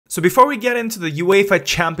So before we get into the UEFA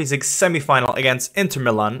Champions League semi-final against Inter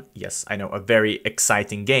Milan, yes, I know, a very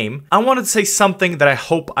exciting game, I wanted to say something that I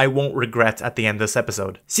hope I won't regret at the end of this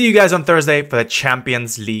episode. See you guys on Thursday for the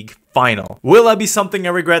Champions League final. Will I be something I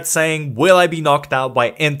regret saying? Will I be knocked out by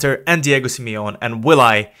Inter and Diego Simeone? And will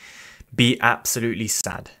I be absolutely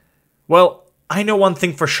sad? Well, I know one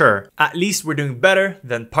thing for sure. At least we're doing better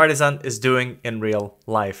than Partizan is doing in real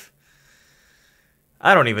life.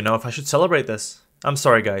 I don't even know if I should celebrate this. I'm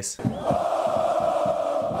sorry, guys.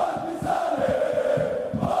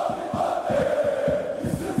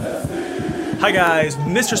 Hi guys,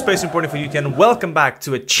 MrSpaceman reporting for you and welcome back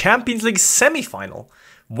to a Champions League semi-final.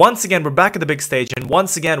 Once again, we're back at the big stage, and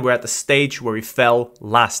once again, we're at the stage where we fell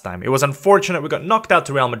last time. It was unfortunate we got knocked out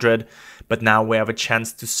to Real Madrid, but now we have a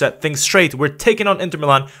chance to set things straight. We're taking on Inter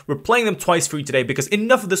Milan. We're playing them twice free today because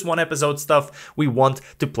enough of this one episode stuff. We want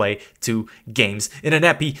to play 2 games in an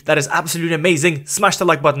epi that is absolutely amazing. Smash the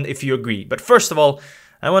like button if you agree. But first of all,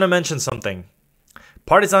 I want to mention something.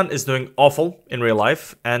 Partizan is doing awful in real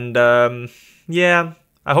life, and yeah,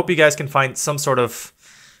 I hope you guys can find some sort of,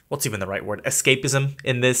 what's even the right word, escapism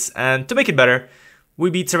in this. And to make it better, we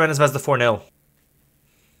beat Crvena Zvezda 4-0.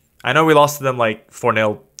 I know we lost to them like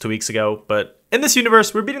 4-0 2 weeks ago, but in this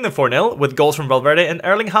universe, we're beating them 4-0 with goals from Valverde and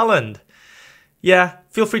Erling Haaland. Yeah,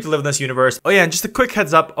 feel free to live in this universe. Oh yeah, and just a quick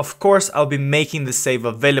heads up, of course, I'll be making this save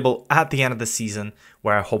available at the end of the season,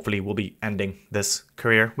 where I hopefully will be ending this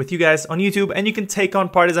career with you guys on YouTube, and you can take on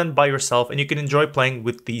Partizan by yourself, and you can enjoy playing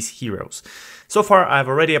with these heroes. So far, I've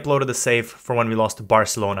already uploaded the save for when we lost to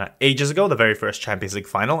Barcelona ages ago, the very first Champions League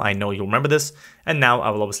final. I know you'll remember this, and now I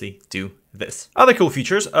will obviously do this. Other cool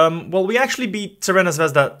features, well, we actually beat Crvena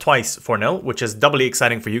Zvezda twice 4-0, which is doubly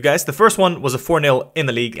exciting for you guys. The first one was a 4-0 in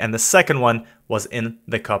the league, and the second one was in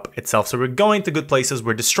the cup itself. So we're going to good places,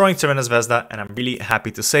 we're destroying Crvena Zvezda, and I'm really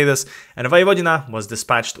happy to say this. And Vojvodina was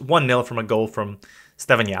dispatched 1-0 from a goal from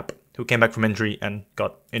Stevan Yap, who came back from injury and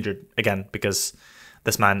got injured again because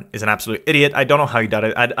this man is an absolute idiot. I don't know how he did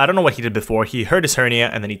it. I don't know what he did before. He hurt his hernia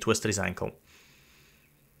and then he twisted his ankle.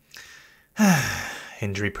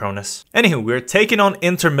 Injury proneness. Anywho, we're taking on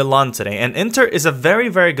Inter Milan today, and Inter is a very,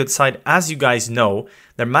 very good side, as you guys know.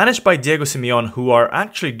 They're managed by Diego Simeone, who are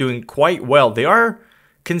actually doing quite well. They are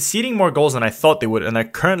conceding more goals than I thought they would, and they're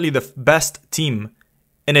currently the best team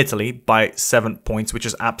in Italy by 7 points, which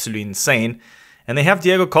is absolutely insane. And they have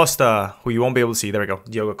Diego Costa, who you won't be able to see, there we go,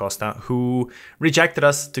 Diego Costa, who rejected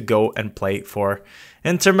us to go and play for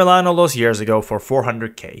Inter Milan all those years ago for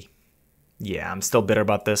 400k. Yeah, I'm still bitter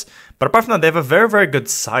about this. But apart from that, they have a very, very good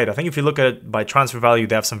side. I think if you look at it by transfer value,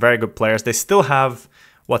 they have some very good players. They still have,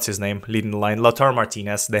 what's his name, leading the line, Lautaro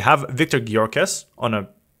Martinez. They have Victor Gyökeres on a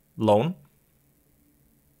loan.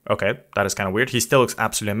 Okay, that is kind of weird. He still looks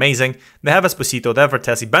absolutely amazing. They have Esposito, they have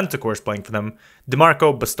Vertesi, Bentancur is playing for them,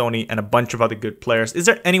 DeMarco, Bastoni, and a bunch of other good players. Is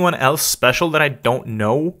there anyone else special that I don't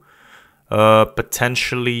know?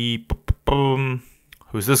 Potentially...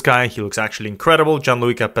 Who's this guy? He looks actually incredible.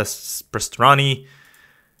 Gianluca Pastrani.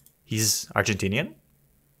 He's Argentinian.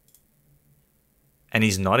 And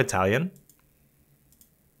he's not Italian.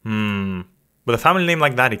 With a family name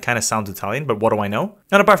like that, he kind of sounds Italian, but what do I know?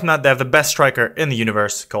 And apart from that, they have the best striker in the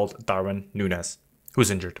universe called Darwin Núñez,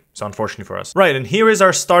 who's injured. So unfortunately for us. Right, and here is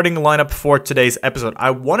our starting lineup for today's episode.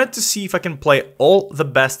 I wanted to see if I can play all the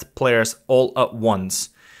best players all at once.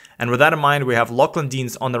 And with that in mind, we have Lachlan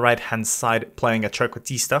Deans on the right-hand side playing a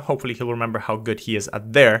trequartista. Hopefully he'll remember how good he is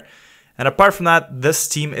at there. And apart from that, this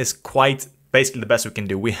team is quite basically the best we can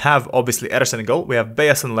do. We have obviously Ederson in goal. We have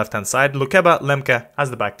Beas on the left-hand side. Lukeba, Lemke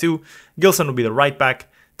as the back 2. Gilson will be the right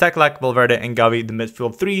back. Teklak, Valverde, and Gavi the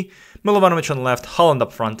midfield 3. Milovanovic on the left, Holland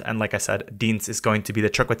up front. And like I said, Deans is going to be the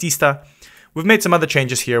trequartista. We've made some other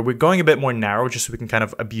changes here. We're going a bit more narrow just so we can kind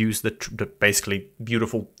of abuse the basically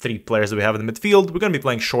beautiful 3 players that we have in the midfield. We're going to be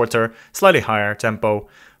playing shorter, slightly higher tempo,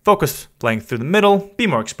 focus playing through the middle, be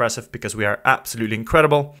more expressive because we are absolutely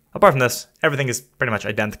incredible. Apart from this, everything is pretty much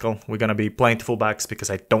identical. We're going to be playing to fullbacks because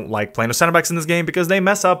I don't like playing with center backs in this game because they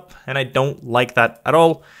mess up and I don't like that at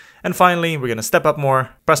all. And finally, we're going to step up more,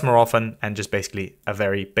 press more often, and just basically a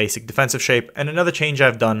very basic defensive shape. And another change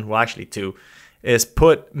I've done, well actually 2, is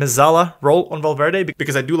put Mezzala role on Valverde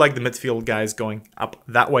because I do like the midfield guys going up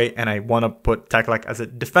that way, and I want to put Teklak as a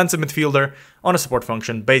defensive midfielder on a support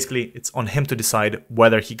function. Basically, it's on him to decide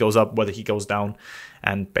whether he goes up, whether he goes down,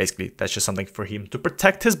 and basically that's just something for him to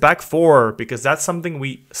protect his back 4 because that's something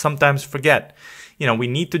we sometimes forget. You know, we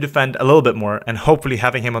need to defend a little bit more, and hopefully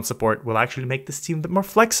having him on support will actually make this team a bit more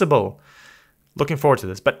flexible. Looking forward to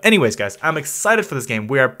this. But anyways, guys, I'm excited for this game.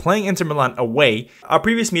 We are playing Inter Milan away. Our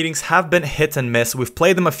previous meetings have been hit and miss. We've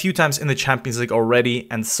played them a few times in the Champions League already,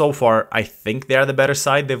 and so far, I think they are the better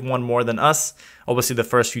side. They've won more than us. Obviously, the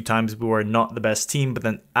first few times we were not the best team, but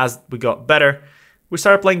then as we got better, we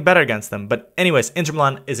started playing better against them. But anyways, Inter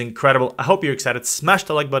Milan is incredible. I hope you're excited. Smash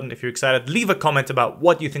the like button if you're excited. Leave a comment about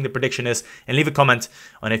what you think the prediction is. And leave a comment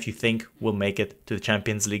on if you think we'll make it to the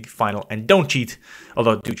Champions League final. And don't cheat.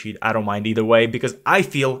 Although do cheat, I don't mind either way. Because I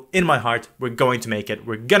feel in my heart we're going to make it.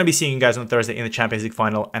 We're going to be seeing you guys on Thursday in the Champions League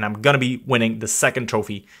final. And I'm going to be winning the second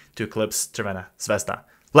trophy to eclipse Crvena Zvezda.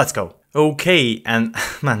 Let's go. Okay, and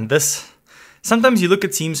man, this... Sometimes you look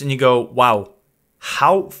at teams and you go, wow.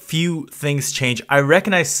 How few things change. I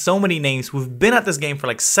recognize so many names. We've been at this game for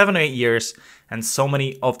like 7 or 8 years, and so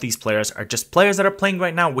many of these players are just players that are playing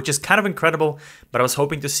right now, which is kind of incredible, but I was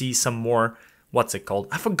hoping to see some more, what's it called?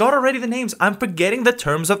 I forgot already the names. I'm forgetting the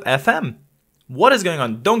terms of FM. What is going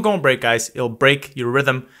on? Don't go on break, guys. It'll break your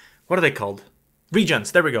rhythm. What are they called?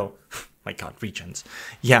 Regions. There we go. My God, regions.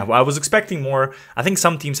 Yeah, well, I was expecting more. I think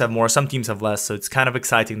some teams have more, some teams have less, so it's kind of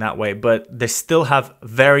exciting that way. But they still have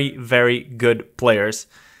very, very good players.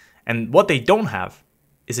 And what they don't have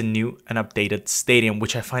is a new and updated stadium,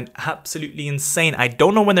 which I find absolutely insane. I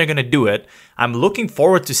don't know when they're going to do it. I'm looking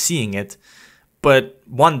forward to seeing it. But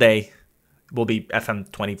one day will be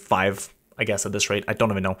FM25, I guess, at this rate. I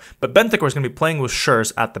don't even know. But Bentancur is going to be playing with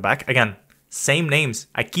Schurz at the back. Again, same names.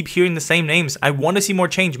 I keep hearing the same names. I want to see more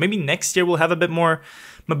change. Maybe next year we'll have a bit more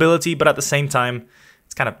mobility, but at the same time,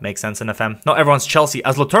 it kind of makes sense in FM. Not everyone's Chelsea,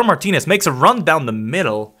 as Lautaro Martinez makes a run down the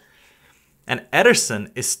middle, and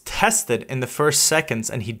Ederson is tested in the first seconds,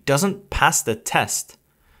 and he doesn't pass the test.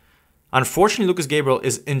 Unfortunately, Lucas Gabriel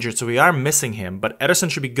is injured, so we are missing him, but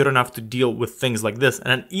Ederson should be good enough to deal with things like this.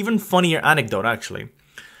 And an even funnier anecdote, actually.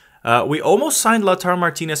 We almost signed Lautaro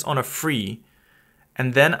Martinez on a free,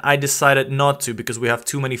 and then I decided not to because we have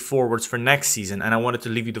too many forwards for next season, and I wanted to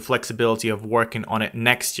leave you the flexibility of working on it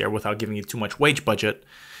next year without giving you too much wage budget.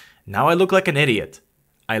 Now I look like an idiot.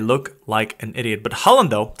 I look like an idiot. But Haaland,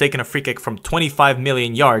 though, taking a free kick from 25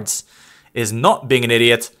 million yards, is not being an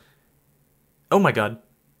idiot. Oh my God.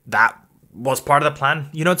 That was part of the plan.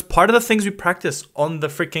 You know, it's part of the things we practice on the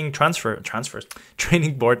freaking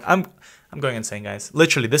training board. I'm going insane, guys.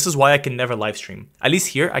 Literally, this is why I can never live stream. At least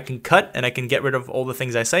here, I can cut and I can get rid of all the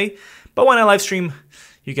things I say. But when I live stream,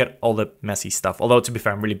 you get all the messy stuff. Although, to be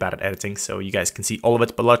fair, I'm really bad at editing, so you guys can see all of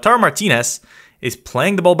it. But Lautaro Martinez is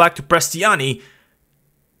playing the ball back to Prestiani,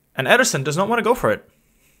 and Ederson does not want to go for it.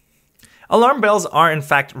 Alarm bells are, in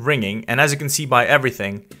fact, ringing. And as you can see by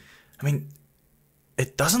everything, I mean,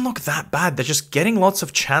 it doesn't look that bad. They're just getting lots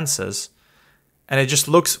of chances. And it just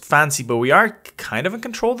looks fancy, but we are kind of in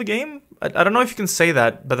control of the game. I don't know if you can say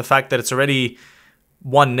that, but the fact that it's already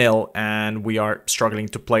 1-0 and we are struggling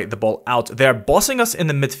to play the ball out. They're bossing us in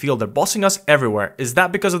the midfield. They're bossing us everywhere. Is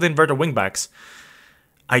that because of the inverted wingbacks?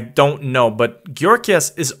 I don't know, but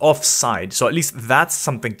Györgyes is offside, so at least that's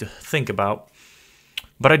something to think about.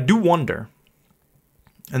 But I do wonder,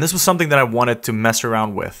 and this was something that I wanted to mess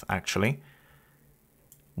around with, actually.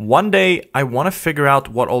 One day, I want to figure out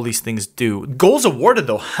what all these things do. Goals awarded,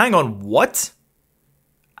 though. Hang on, what?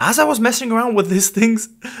 As I was messing around with these things,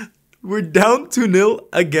 we're down 2-0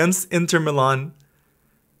 against Inter Milan.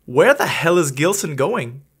 Where the hell is Gilson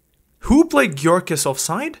going? Who played Györgyes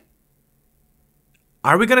offside?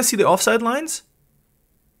 Are we going to see the offside lines?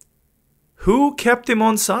 Who kept him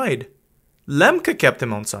onside? Lemke kept him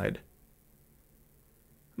onside.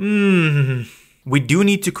 We do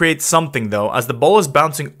need to create something, though, as the ball is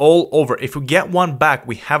bouncing all over. If we get one back,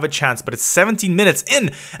 we have a chance, but it's 17 minutes in,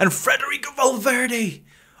 and Federico Valverde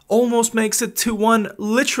almost makes it 2-1.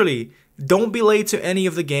 Literally, don't be late to any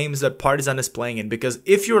of the games that Partizan is playing in, because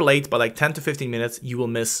if you're late by like 10 to 15 minutes, you will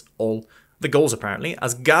miss all the goals, apparently,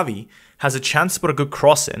 as Gavi has a chance to put a good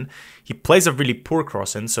cross in. He plays a really poor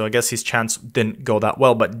cross in, so I guess his chance didn't go that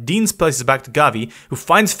well, but Deans plays it back to Gavi, who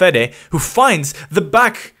finds Fede, who finds the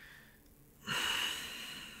back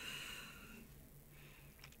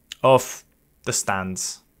of the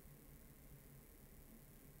stands.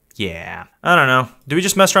 Yeah, I don't know. Do we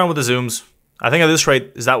just mess around with the zooms? I think at this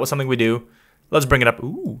rate, is that what something we do? Let's bring it up.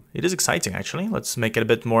 Ooh, it is exciting, actually. Let's make it a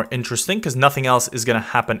bit more interesting, because nothing else is going to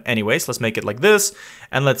happen anyways. Let's make it like this,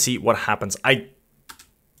 and let's see what happens.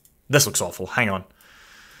 This looks awful. Hang on.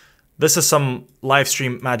 This is some live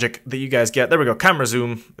stream magic that you guys get. There we go. Camera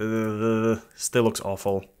zoom. Still looks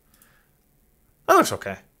awful. That looks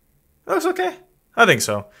okay. That looks okay. I think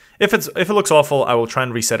so. If it looks awful, I will try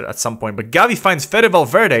and reset it at some point. But Gavi finds Fede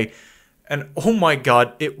Valverde, and oh my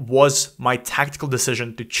God, it was my tactical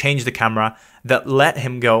decision to change the camera that let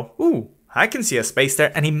him go. Ooh, I can see a space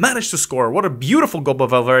there, and he managed to score. What a beautiful goal by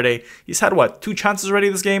Valverde. He's had, what, 2 chances already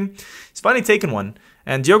this game? He's finally taken one.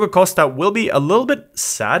 And Diogo Costa will be a little bit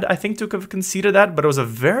sad, I think, to have conceded that, but it was a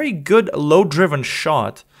very good low-driven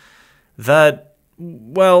shot that,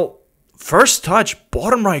 well, first touch,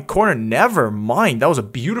 bottom right corner, never mind. That was a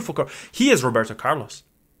beautiful goal. He is Roberto Carlos.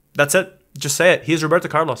 That's it. Just say it. He is Roberto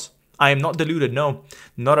Carlos. I am not deluded. No,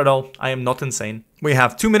 not at all. I am not insane. We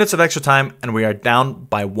have 2 minutes of extra time and we are down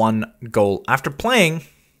by 1 goal after playing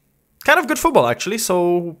kind of good football, actually.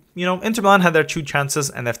 So, you know, Inter Milan had their 2 chances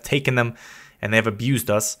and they've taken them and they've abused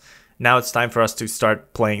us. Now it's time for us to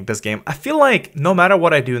start playing this game. I feel like no matter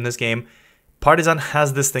what I do in this game, Partizan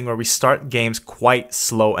has this thing where we start games quite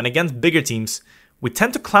slow. And against bigger teams, we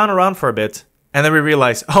tend to clown around for a bit. And then we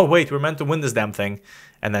realize, oh wait, we're meant to win this damn thing.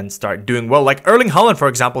 And then start doing well. Like Erling Haaland, for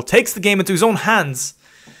example, takes the game into his own hands.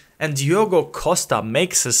 And Diogo Costa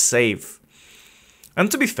makes a save.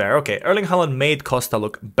 And to be fair, okay, Erling Haaland made Costa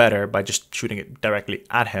look better by just shooting it directly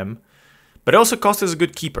at him. But also Costa is a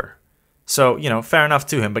good keeper. So, you know, fair enough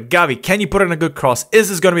to him. But Gavi, can you put in a good cross? Is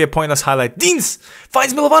this going to be a pointless highlight? Deans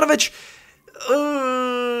finds Milovanovic.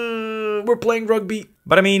 We're playing rugby.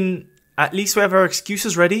 But I mean, at least we have our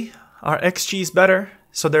excuses ready. Our XG is better.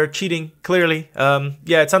 So they're cheating, clearly.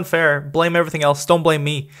 Yeah, it's unfair. Blame everything else. Don't blame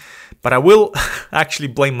me. But I will actually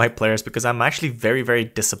blame my players because I'm actually very, very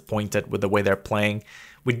disappointed with the way they're playing.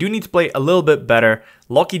 We do need to play a little bit better.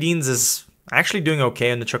 Lockie Deans is actually doing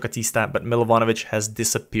okay in the Chocatista, but Milovanovic has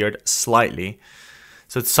disappeared slightly.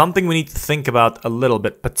 So it's something we need to think about a little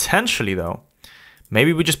bit. Potentially, though,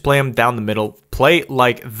 maybe we just play him down the middle. Play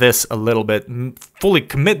like this a little bit. Fully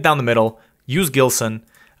commit down the middle. Use Gilson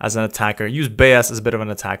as an attacker, use Baez as a bit of an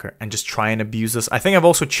attacker, and just try and abuse this. I think I've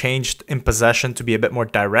also changed in possession to be a bit more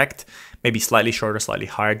direct, maybe slightly shorter, slightly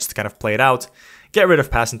higher, just to kind of play it out. Get rid of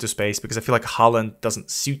pass into space, because I feel like Haaland doesn't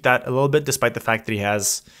suit that a little bit, despite the fact that he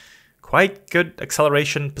has quite good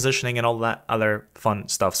acceleration, positioning, and all that other fun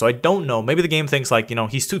stuff. So I don't know, maybe the game thinks like, you know,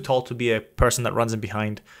 he's too tall to be a person that runs in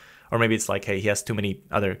behind, or maybe it's like, hey, he has too many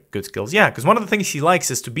other good skills. Yeah, because one of the things he likes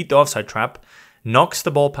is to beat the offside trap, knocks the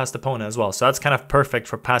ball past the opponent as well. So that's kind of perfect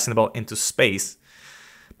for passing the ball into space.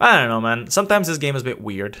 But I don't know, man. Sometimes this game is a bit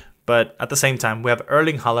weird. But at the same time, we have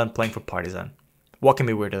Erling Haaland playing for Partizan. What can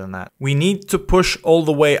be weirder than that? We need to push all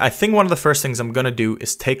the way. I think one of the first things I'm going to do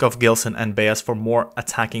is take off Gilson and Baez for more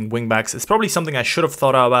attacking wingbacks. It's probably something I should have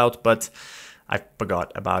thought about, but I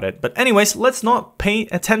forgot about it. But anyways, let's not pay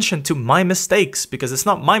attention to my mistakes, because it's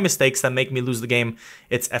not my mistakes that make me lose the game.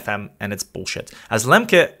 It's FM and it's bullshit. As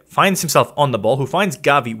Lemke finds himself on the ball, who finds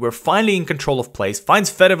Gavi, we're finally in control of plays, finds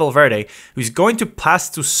Fede Valverde, who's going to pass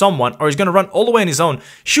to someone, or he's going to run all the way on his own.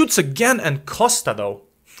 Shoots again, and Costa, though.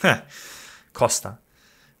 Costa,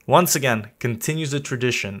 once again, continues the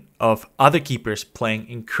tradition of other keepers playing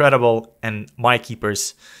incredible, and my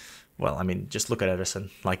keepers, well, I mean, just look at Ederson.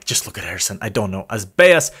 Like, just look at Ederson. I don't know. As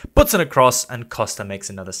Baez puts in a cross and Costa makes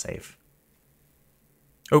another save.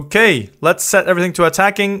 Okay, let's set everything to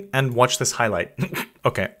attacking and watch this highlight.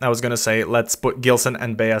 Okay, I was going to say let's put Gilson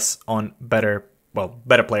and Baez on better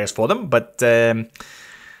players for them. But,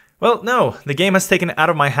 well, no. The game has taken it out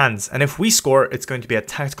of my hands. And if we score, it's going to be a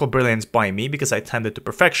tactical brilliance by me because I timed it to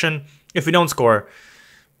perfection. If we don't score,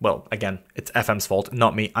 well, again, it's FM's fault,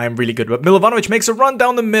 not me. I am really good. But Milovanovic makes a run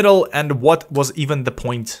down the middle. And what was even the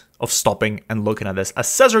point of stopping and looking at this? As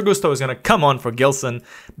Cesar Gusto is going to come on for Gilson.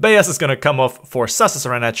 Baez is going to come off for Sasa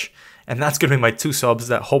Saranic. And that's going to be my 2 subs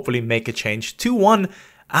that hopefully make a change. 2-1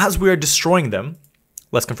 as we are destroying them.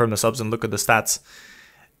 Let's confirm the subs and look at the stats.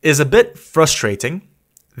 Is a bit frustrating.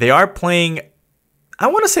 They are playing, I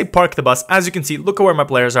want to say park the bus. As you can see, look at where my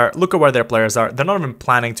players are. Look at where their players are. They're not even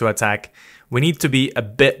planning to attack. We need to be a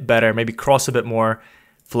bit better, maybe cross a bit more,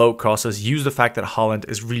 float crosses, use the fact that Haaland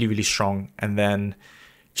is really, really strong, and then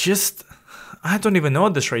just, I don't even know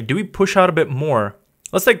at this rate, do we push out a bit more?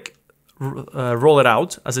 Let's like roll it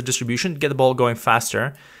out as a distribution, get the ball going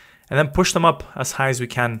faster, and then push them up as high as we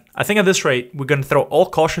can. I think at this rate, we're going to throw all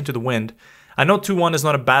caution to the wind. I know 2-1 is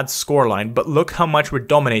not a bad scoreline, but look how much we're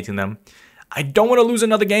dominating them. I don't want to lose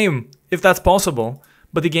another game, if that's possible.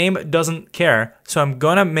 But the game doesn't care, so I'm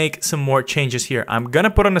gonna make some more changes here. I'm gonna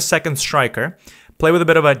put on a second striker, play with a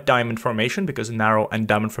bit of a diamond formation, because narrow and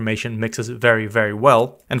diamond formation mixes very, very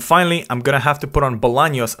well. And finally, I'm gonna have to put on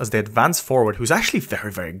Bolaños as the advanced forward, who's actually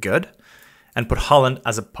very, very good, and put Haaland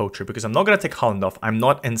as a poacher, because I'm not gonna take Haaland off. I'm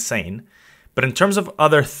not insane. But in terms of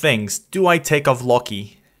other things, do I take off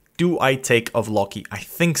Lockie? I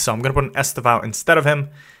think so. I'm gonna put an Estevao instead of him.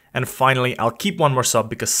 And finally, I'll keep one more sub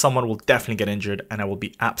because someone will definitely get injured and I will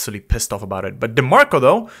be absolutely pissed off about it. But DeMarco,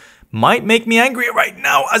 though, might make me angry right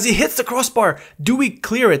now as he hits the crossbar. Do we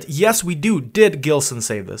clear it? Yes, we do. Did Gilson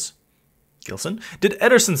save this? Gilson? Did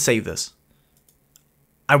Ederson save this?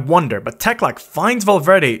 I wonder, but Teklak finds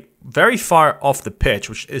Valverde very far off the pitch,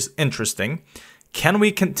 which is interesting. Can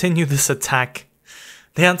we continue this attack?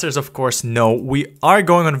 The answer is, of course, no. We are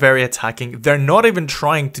going on very attacking. They're not even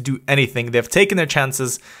trying to do anything. They've taken their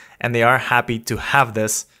chances, and they are happy to have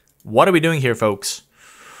this. What are we doing here, folks?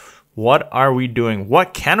 What are we doing?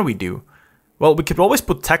 What can we do? Well, we could always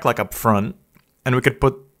put Teklak up front, and we could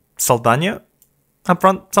put Saldana up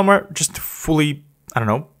front somewhere, just to fully, I don't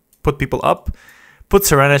know, put people up. Put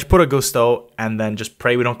Serenic, put Augusto, and then just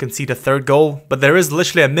pray we don't concede a third goal. But there is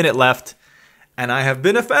literally a minute left, and I have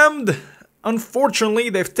been FM'd. Unfortunately,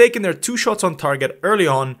 they've taken their 2 shots on target early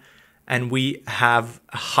on, and we have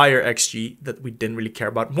a higher XG that we didn't really care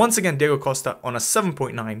about. Once again, Diego Costa on a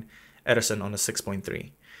 7.9, Ederson on a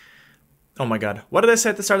 6.3. Oh my god, what did I say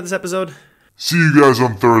at the start of this episode? See you guys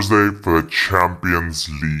on Thursday for the Champions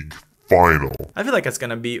League final. I feel like it's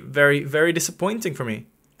gonna be very, very disappointing for me.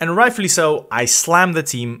 And rightfully so, I slam the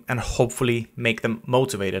team and hopefully make them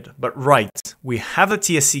motivated. But right, we have the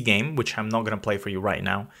TSC game, which I'm not going to play for you right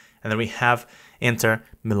now. And then we have Inter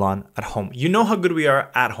Milan at home. You know how good we are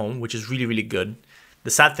at home, which is really, really good. The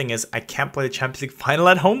sad thing is I can't play the Champions League final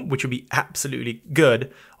at home, which would be absolutely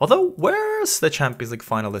good. Although, where's the Champions League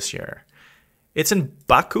final this year? It's in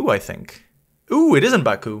Baku, I think. Ooh, it is in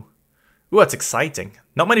Baku. Ooh, that's exciting.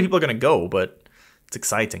 Not many people are going to go, but it's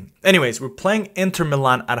exciting. Anyways, we're playing Inter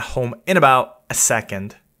Milan at home in about a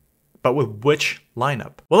second. But with which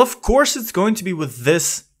lineup? Well, of course, it's going to be with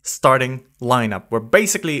this starting lineup, where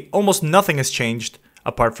basically almost nothing has changed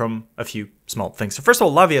apart from a few small things. So first of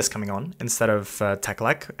all, Lavia is coming on instead of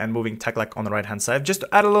Teklak, and moving Teklak on the right-hand side, just to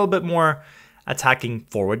add a little bit more attacking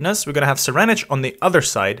forwardness. We're going to have Serenic on the other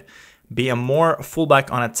side, be a more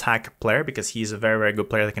fullback on attack player, because he's a very, very good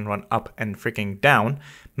player that can run up and freaking down.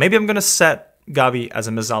 Maybe I'm going to set Gavi as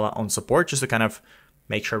a Mezzala on support, just to kind of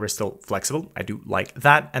make sure we're still flexible. I do like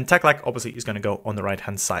that. And Teklak obviously is going to go on the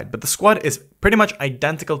right-hand side. But the squad is pretty much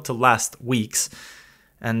identical to last week's.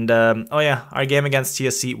 And, oh yeah, our game against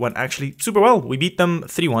TSC went actually super well. We beat them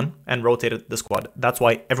 3-1 and rotated the squad. That's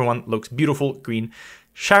why everyone looks beautiful, green.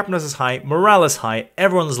 Sharpness is high, morale is high,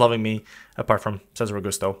 everyone's loving me, apart from Cesar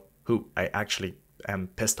Augusto, who I actually am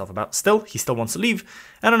pissed off about. Still, he still wants to leave.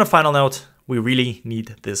 And on a final note, we really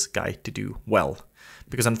need this guy to do well,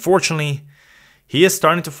 because unfortunately, he is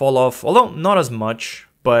starting to fall off, although not as much,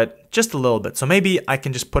 but just a little bit. So maybe I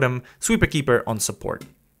can just put him sweeper keeper on support,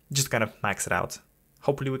 just kind of max it out.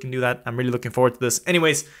 Hopefully we can do that. I'm really looking forward to this.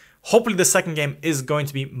 Anyways, hopefully the second game is going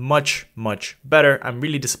to be much, much better. I'm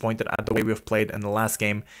really disappointed at the way we've played in the last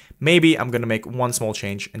game. Maybe I'm going to make one small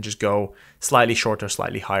change and just go slightly shorter,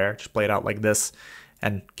 slightly higher. Just play it out like this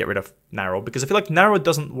and get rid of narrow, because I feel like narrow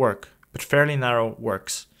doesn't work, but fairly narrow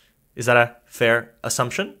works. Is that a fair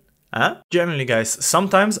assumption? Generally, guys,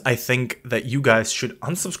 sometimes I think that you guys should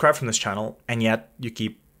unsubscribe from this channel, and yet you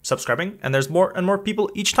keep subscribing, and there's more and more people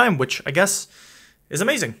each time, which I guess is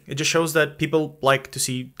amazing. It just shows that people like to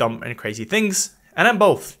see dumb and crazy things, and I'm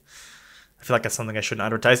both. I feel like that's something I shouldn't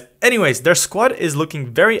advertise. Anyways, their squad is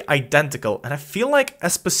looking very identical, and I feel like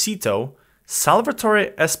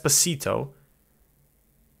Salvatore Esposito,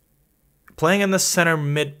 playing in the center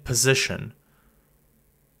mid position,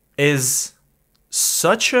 is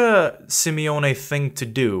such a Simeone thing to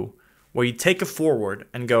do, where you take a forward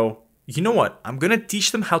and go, you know what, I'm going to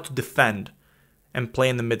teach them how to defend and play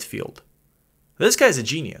in the midfield. This guy's a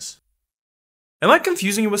genius. Am I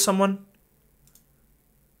confusing you with someone?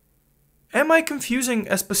 Am I confusing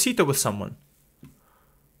Esposito with someone?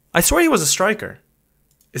 I swear he was a striker.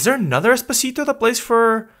 Is there another Esposito that plays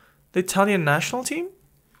for the Italian national team?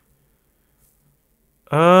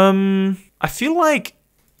 I feel like...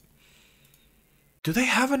 Do they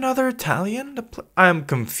have another Italian? I'm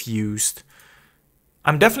confused.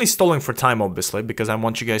 I'm definitely stalling for time, obviously, because I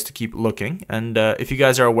want you guys to keep looking. And if you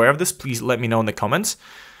guys are aware of this, please let me know in the comments.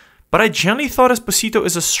 But I generally thought Esposito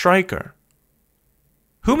is a striker.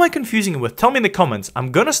 Who am I confusing with? Tell me in the comments.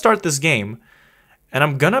 I'm gonna start this game, and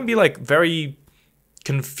I'm gonna be like very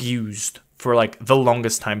confused for like the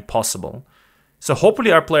longest time possible. So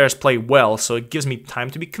hopefully our players play well, so it gives me time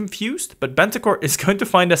to be confused. But Bentancur is going to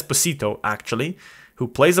find Esposito, actually, who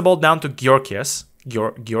plays the ball down to Gyökeres.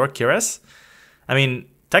 I mean,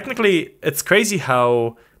 technically, it's crazy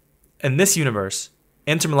how in this universe,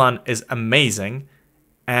 Inter Milan is amazing.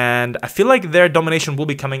 And I feel like their domination will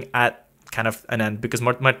be coming at kind of an end, because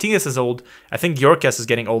Martinez is old. I think Gyökeres is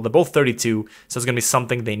getting old. They're both 32, so it's going to be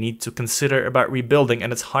something they need to consider about rebuilding.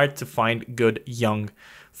 And it's hard to find good young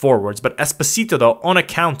forwards. But Esposito, though, on a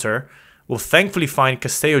counter, will thankfully find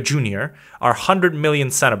Castello Jr., our 100 million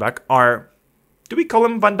center back. Do we call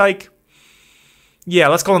him Van Dijk? Yeah,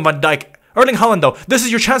 let's call him Van Dijk. Erling Haaland, though, this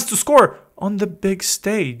is your chance to score on the big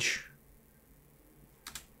stage.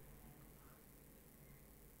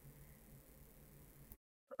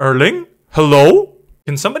 Erling? Hello?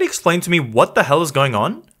 Can somebody explain to me what the hell is going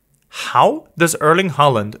on? How does Erling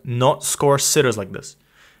Haaland not score sitters like this?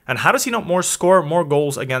 And how does he not score more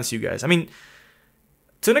goals against you guys? I mean,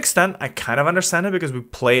 to an extent, I kind of understand it because we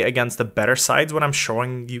play against the better sides when I'm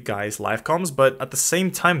showing you guys live comms. But at the same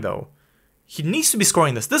time, though, he needs to be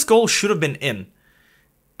scoring this. This goal should have been in.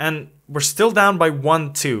 And we're still down by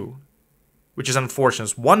 1-2, which is unfortunate.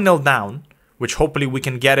 It's 1-0 down, which hopefully we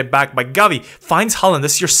can get it back by Gavi. Finds Haaland.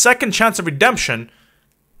 This is your second chance of redemption.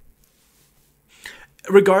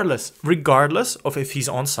 Regardless of if he's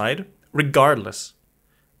onside,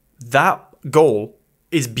 that goal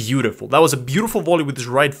is beautiful. That was a beautiful volley with his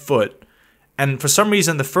right foot. And for some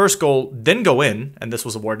reason, the first goal didn't go in. And this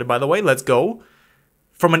was awarded, by the way. Let's go.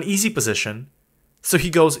 From an easy position. So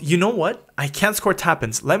he goes, you know what? I can't score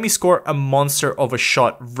tap-ins. Let me score a monster of a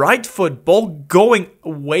shot. Right foot, ball going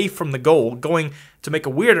away from the goal, going to make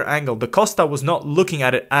a weirder angle. Da Costa was not looking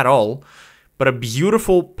at it at all. But a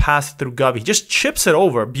beautiful pass through Gavi. He just chips it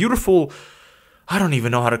over. Beautiful, I don't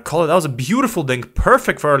even know how to call it. That was a beautiful dink.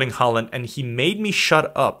 Perfect for Erling Haaland. And he made me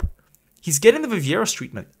shut up. He's getting the Viveiros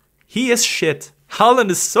treatment. He is shit.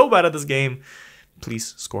 Haaland is so bad at this game.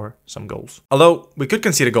 Please score some goals. Although we could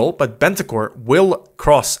concede a goal, but Bentancur will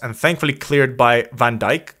cross and thankfully cleared by Van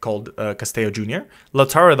Dijk, called Castello Jr.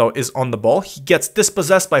 Lautaro, though, is on the ball. He gets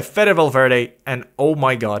dispossessed by Fede Valverde, and oh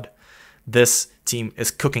my god, this team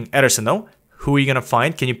is cooking. Ederson, though, who are you going to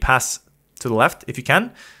find? Can you pass to the left if you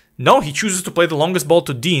can? No, he chooses to play the longest ball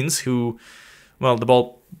to Deans, who, well, the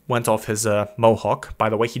ball went off his mohawk. By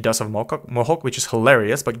the way, he does have a mohawk, which is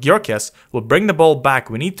hilarious. But Gyökeres will bring the ball back.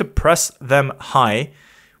 We need to press them high,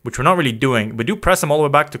 which we're not really doing. We do press them all the way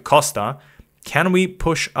back to Costa. Can we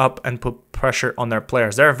push up and put pressure on their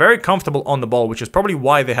players? They're very comfortable on the ball, which is probably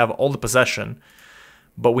why they have all the possession.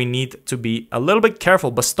 But we need to be a little bit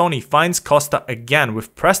careful. Bastoni finds Costa again.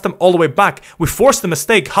 We've pressed them all the way back. We forced the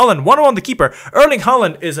mistake. Haaland, 1-1 the keeper. Erling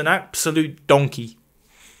Haaland is an absolute donkey.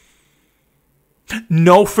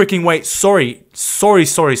 No freaking way. Sorry.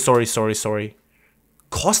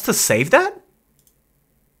 Costa saved that?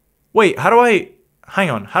 Wait, how do I... Hang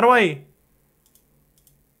on. How do I...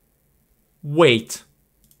 Wait.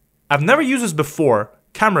 I've never used this before.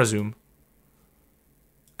 Camera zoom.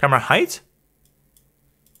 Camera height?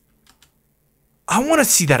 I want to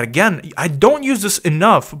see that again. I don't use this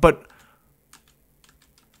enough, but...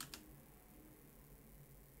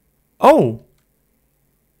 Oh.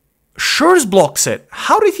 Schurz blocks it.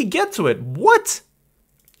 How did he get to it? What?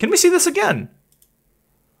 Can we see this again?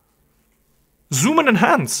 Zoom and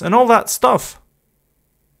enhance and all that stuff.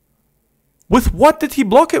 With what did he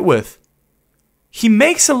block it with? He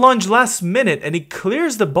makes a lunge last minute and he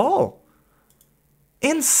clears the ball.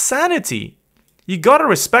 Insanity. You gotta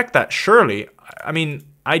respect that, surely. I mean,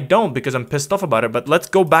 I don't because I'm pissed off about it, but let's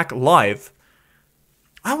go back live.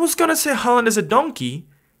 I was gonna say Haaland is a donkey,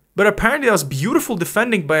 but apparently that was beautiful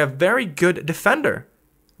defending by a very good defender.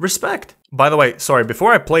 Respect. By the way, sorry,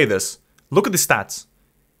 before I play this, look at the stats.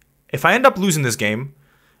 If I end up losing this game,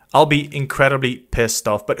 I'll be incredibly pissed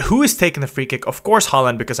off. But who is taking the free kick? Of course,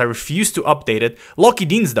 Haaland, because I refuse to update it. Lockie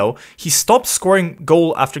Deans, though, he stopped scoring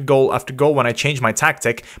goal after goal after goal when I changed my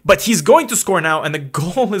tactic. But he's going to score now, and the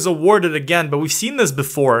goal is awarded again. But we've seen this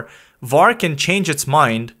before. VAR can change its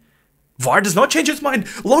mind. VAR does not change its mind.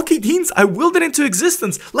 Lockie Deans, I willed it into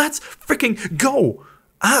existence. Let's freaking go.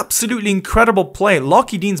 Absolutely incredible play.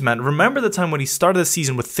 Lockie Deans, man, remember the time when he started the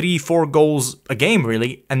season with 3-4 goals a game,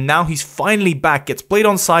 really, and now he's finally back, gets played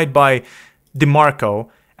onside by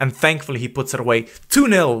DiMarco, and thankfully he puts it away.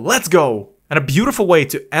 2-0, let's go! And a beautiful way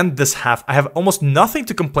to end this half. I have almost nothing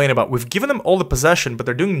to complain about. We've given them all the possession, but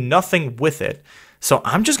they're doing nothing with it. So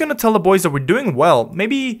I'm just going to tell the boys that we're doing well.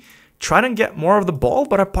 Maybe try to get more of the ball,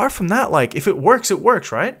 but apart from that, like, if it works,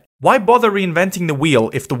 right? Why bother reinventing the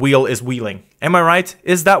wheel if the wheel is wheeling? Am I right?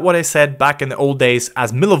 Is that what I said back in the old days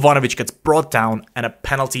as Milovanovic gets brought down and a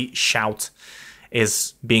penalty shout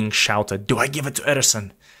is being shouted? Do I give it to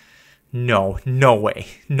Ederson? No, no way.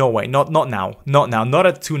 No way. Not now. Not now. Not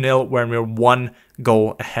at 2-0 when we're 1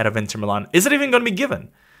 goal ahead of Inter Milan. Is it even going to be given?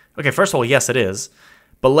 Okay, first of all, yes, it is.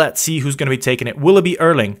 But let's see who's going to be taking it. Will it be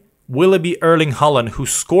Erling? Will it be Erling Haaland, who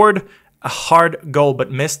scored a hard goal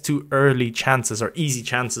but missed 2 early chances, or easy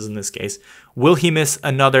chances in this case? Will he miss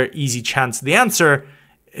another easy chance? The answer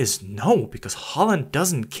is no, because Haaland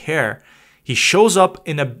doesn't care. He shows up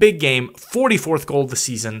in a big game, 44th goal of the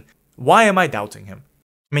season. Why am I doubting him?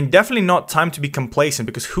 I mean, definitely not time to be complacent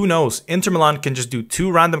because who knows, Inter Milan can just do 2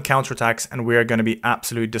 random counterattacks and we are going to be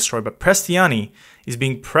absolutely destroyed. But Prestiani is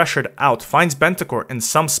being pressured out, finds Bentancur in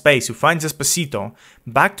some space, who finds Esposito,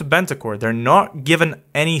 back to Bentancur. They're not given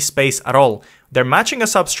any space at all. They're matching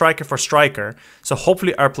us up striker for striker, so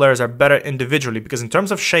hopefully our players are better individually because in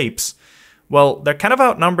terms of shapes, well, they're kind of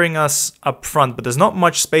outnumbering us up front, but there's not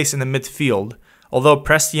much space in the midfield. Although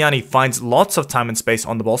Prestiani finds lots of time and space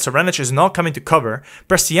on the ball, Serenic is not coming to cover.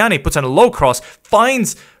 Prestiani puts in a low cross,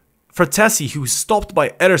 finds Frattesi, who's stopped by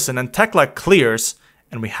Ederson, and Tekla clears.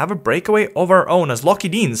 And we have a breakaway of our own as Loki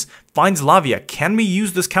Deans finds Lavia. Can we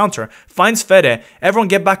use this counter? Finds Fede. Everyone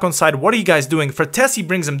get back on side. What are you guys doing? Frattesi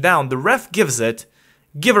brings him down. The ref gives it.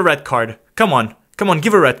 Give a red card. Come on. Come on,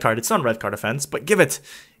 give a red card. It's not a red card offense, but give it.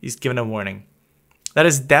 He's given a warning. That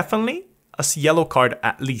is definitely a yellow card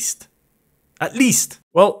at least. At least.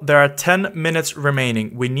 Well, there are 10 minutes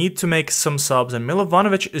remaining. We need to make some subs, and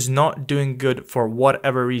Milovanovic is not doing good for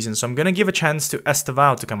whatever reason. So I'm going to give a chance to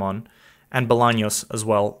Estevao to come on, and Bolaños as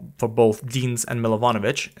well, for both Deans and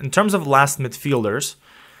Milovanovic. In terms of last midfielders,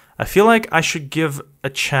 I feel like I should give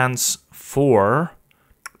a chance for...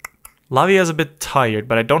 Lavia is a bit tired,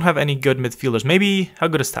 but I don't have any good midfielders. Maybe, how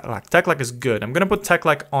good is Teklak? Teklak is good. I'm going to put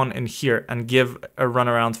Teklak on in here and give a run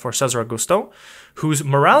around for Cesar Augusto, whose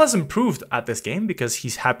morale has improved at this game because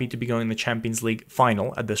he's happy to be going in the Champions League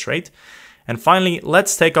final at this rate. And finally,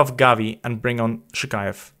 let's take off Gavi and bring on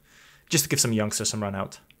Shikaev, just to give some youngsters some run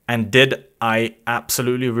out. And did I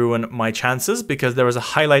absolutely ruin my chances because there was a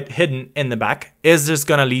highlight hidden in the back? Is this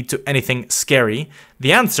going to lead to anything scary?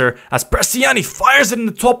 The answer, as Prestiani fires it in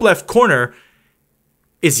the top left corner,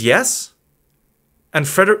 is yes. And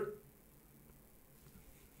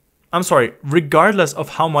I'm sorry, regardless of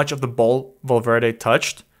how much of the ball Valverde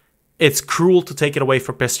touched, it's cruel to take it away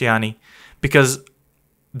for Prestiani because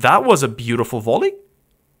that was a beautiful volley.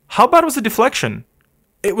 How bad was the deflection?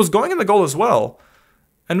 It was going in the goal as well.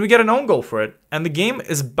 And we get an own goal for it. And the game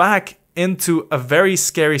is back into a very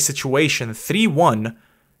scary situation. 3-1.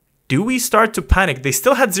 Do we start to panic? They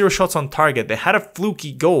still had 0 shots on target. They had a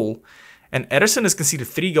fluky goal. And Ederson has conceded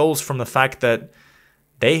 3 goals from the fact that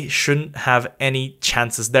they shouldn't have any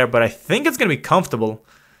chances there. But I think it's going to be comfortable.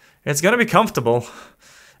 It's going to be comfortable.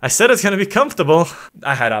 I said it's going to be comfortable.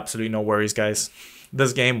 I had absolutely no worries, guys.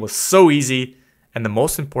 This game was so easy. And the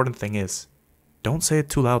most important thing is, don't say it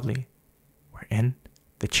too loudly. We're in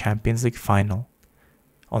the Champions League final.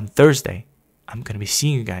 On Thursday, I'm going to be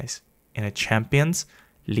seeing you guys in a Champions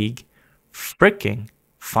League freaking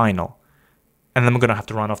final. And then I'm going to have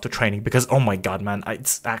to run off to training because, oh my god, man,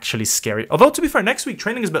 it's actually scary. Although, to be fair, next week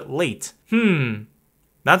training is a bit late.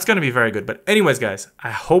 That's going to be very good. But anyways, guys,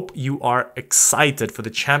 I hope you are excited for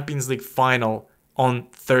the Champions League final on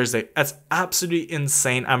Thursday. That's absolutely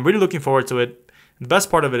insane. I'm really looking forward to it. The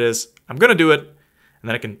best part of it is I'm going to do it. And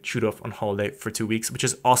then I can shoot off on holiday for 2 weeks, which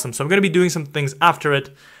is awesome. So I'm going to be doing some things after it.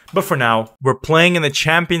 But for now, we're playing in the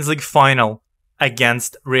Champions League final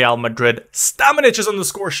against Real Madrid. Stamenic is on the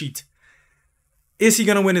score sheet. Is he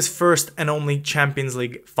going to win his first and only Champions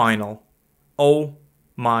League final? Oh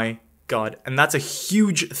my god. And that's a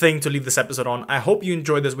huge thing to leave this episode on. I hope you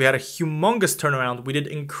enjoyed this. We had a humongous turnaround. We did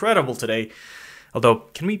incredible today. Although,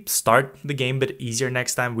 can we start the game a bit easier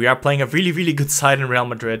next time? We are playing a really, really good side in Real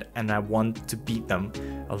Madrid, and I want to beat them.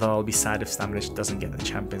 Although I'll be sad if Stamenic doesn't get the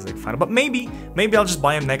Champions League final. But maybe I'll just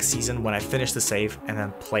buy him next season when I finish the save, and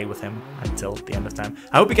then play with him until the end of time.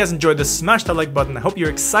 I hope you guys enjoyed this. Smash that like button. I hope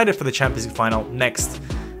you're excited for the Champions League final next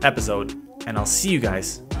episode. And I'll see you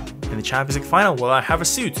guys in the Champions League final. Will I have a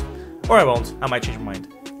suit? Or I won't. I might change my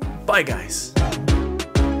mind. Bye, guys.